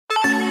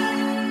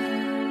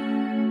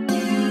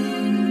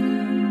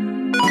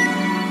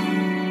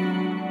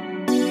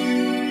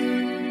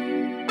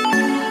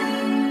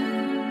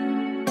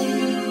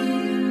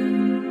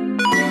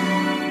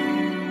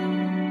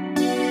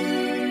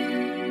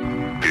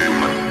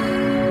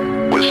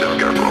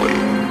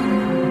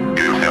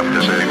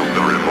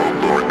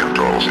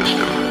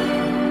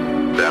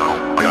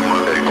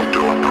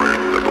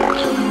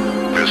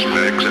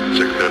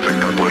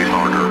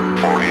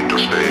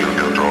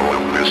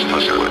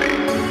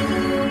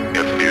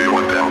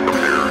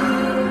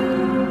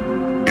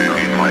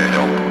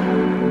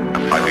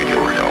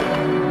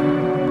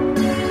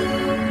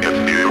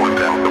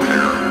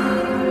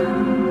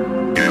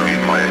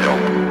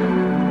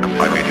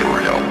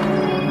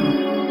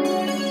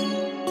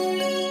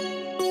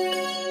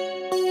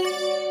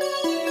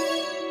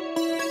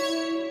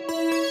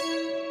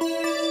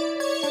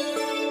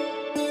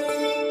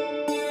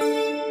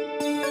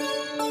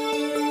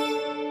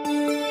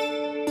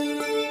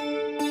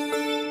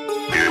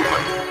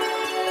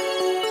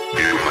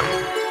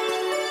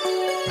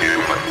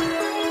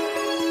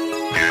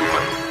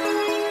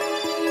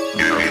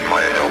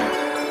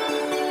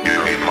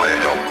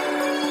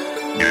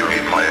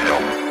my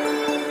help.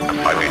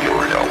 I need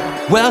your help.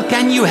 Well,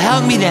 can you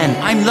help me then?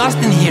 I'm lost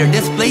in here.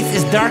 This place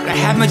is dark, I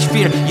have much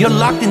fear. You're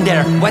locked in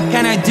there, what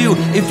can I do?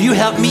 If you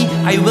help me,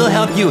 I will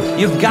help you.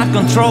 You've got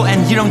control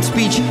and you don't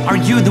speech. Are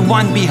you the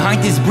one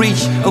behind this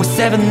breach?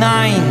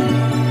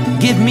 079,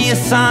 give me a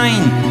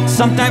sign.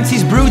 Sometimes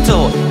he's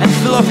brutal and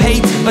full of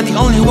hate, but the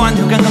only one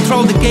who can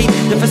control the gate.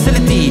 The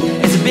facility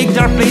is a big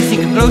dark place. He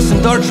can close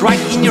some doors right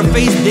in your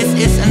face. This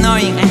is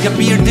annoying and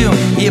appear doom.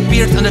 He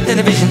appears on the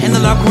television in the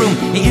locker room.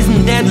 He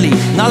isn't deadly,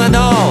 not at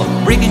all.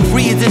 Breaking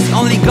free is his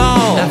only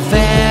goal. A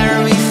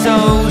very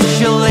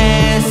social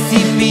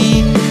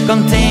SCP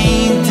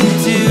contained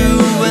into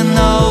an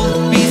old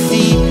PC.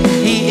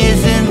 He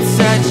isn't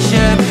such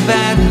a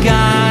bad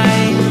guy.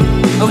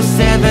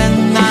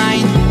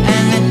 079,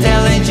 an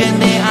intelligent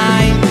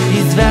AI.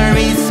 He's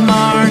very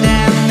smart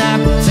and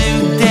up to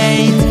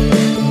date.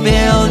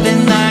 Built in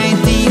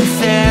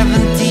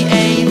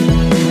 1978.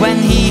 When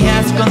he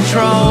has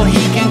control,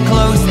 he can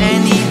close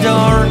any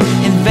door.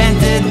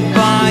 Invented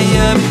by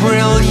a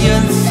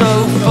brilliant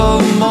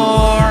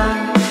sophomore.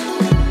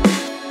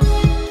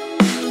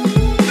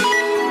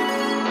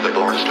 The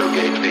doors to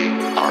gate B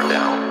are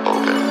now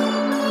open.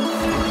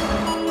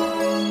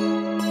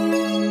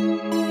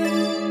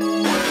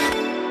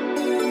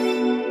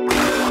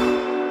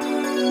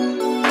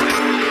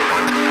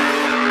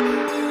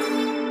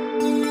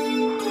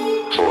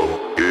 So,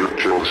 you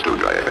chose to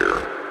die here.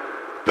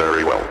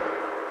 Very well.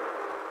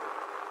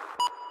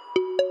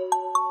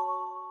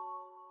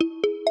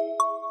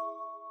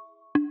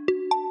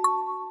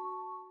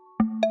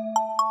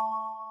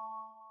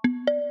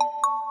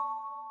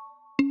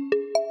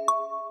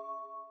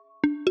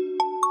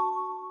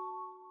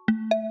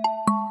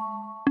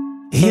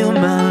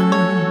 Human,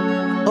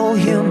 oh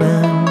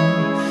human,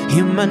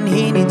 human,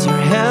 he needs your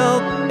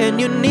help, and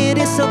you need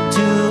his help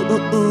too.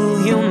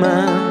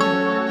 Human,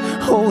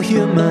 oh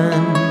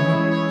human,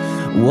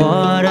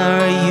 what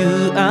are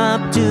you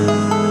up to?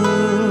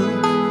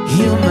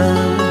 Human,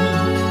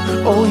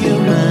 oh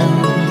human,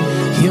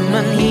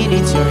 human, he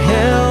needs your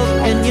help,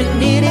 and you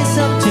need his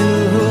help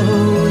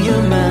too.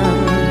 Human,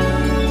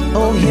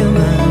 oh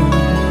human,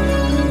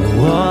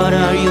 what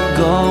are you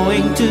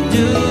going to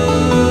do?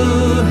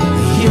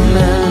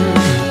 Human,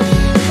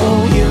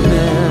 oh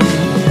human,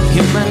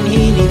 human,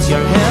 he needs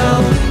your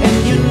help,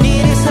 and you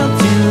need his help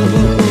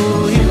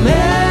too.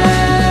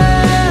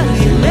 Human,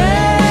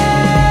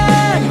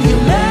 human,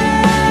 human,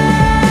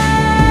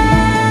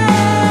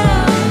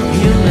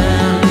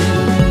 human,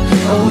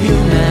 oh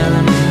human,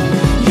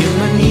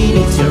 human, he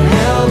needs your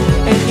help,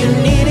 and you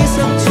need his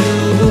help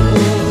too.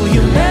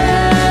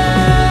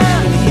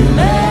 Human,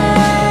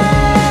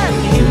 human,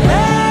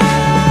 human.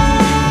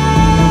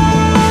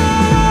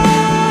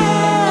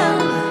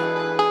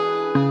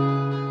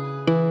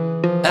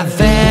 A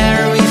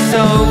very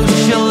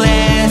social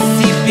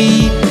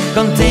SCP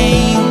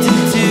contained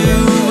into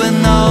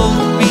an old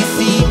PC.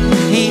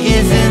 He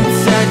isn't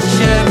such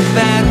a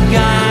bad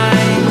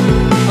guy.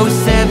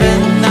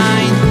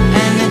 079,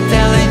 an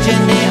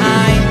intelligent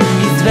AI.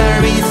 He's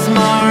very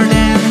smart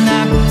and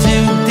up to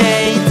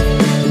date.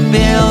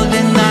 Built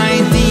in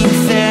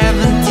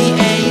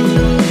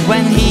 1978.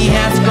 When he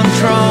has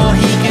control,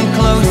 he can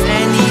close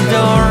any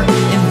door.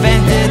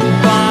 Invented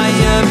by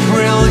a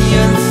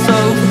brilliant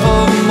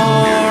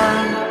sophomore.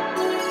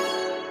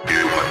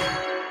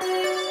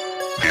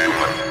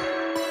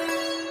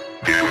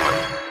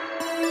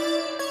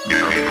 You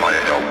need my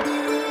help.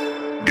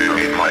 You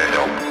need my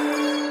help.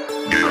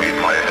 You need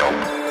my help.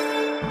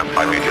 I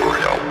need your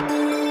help.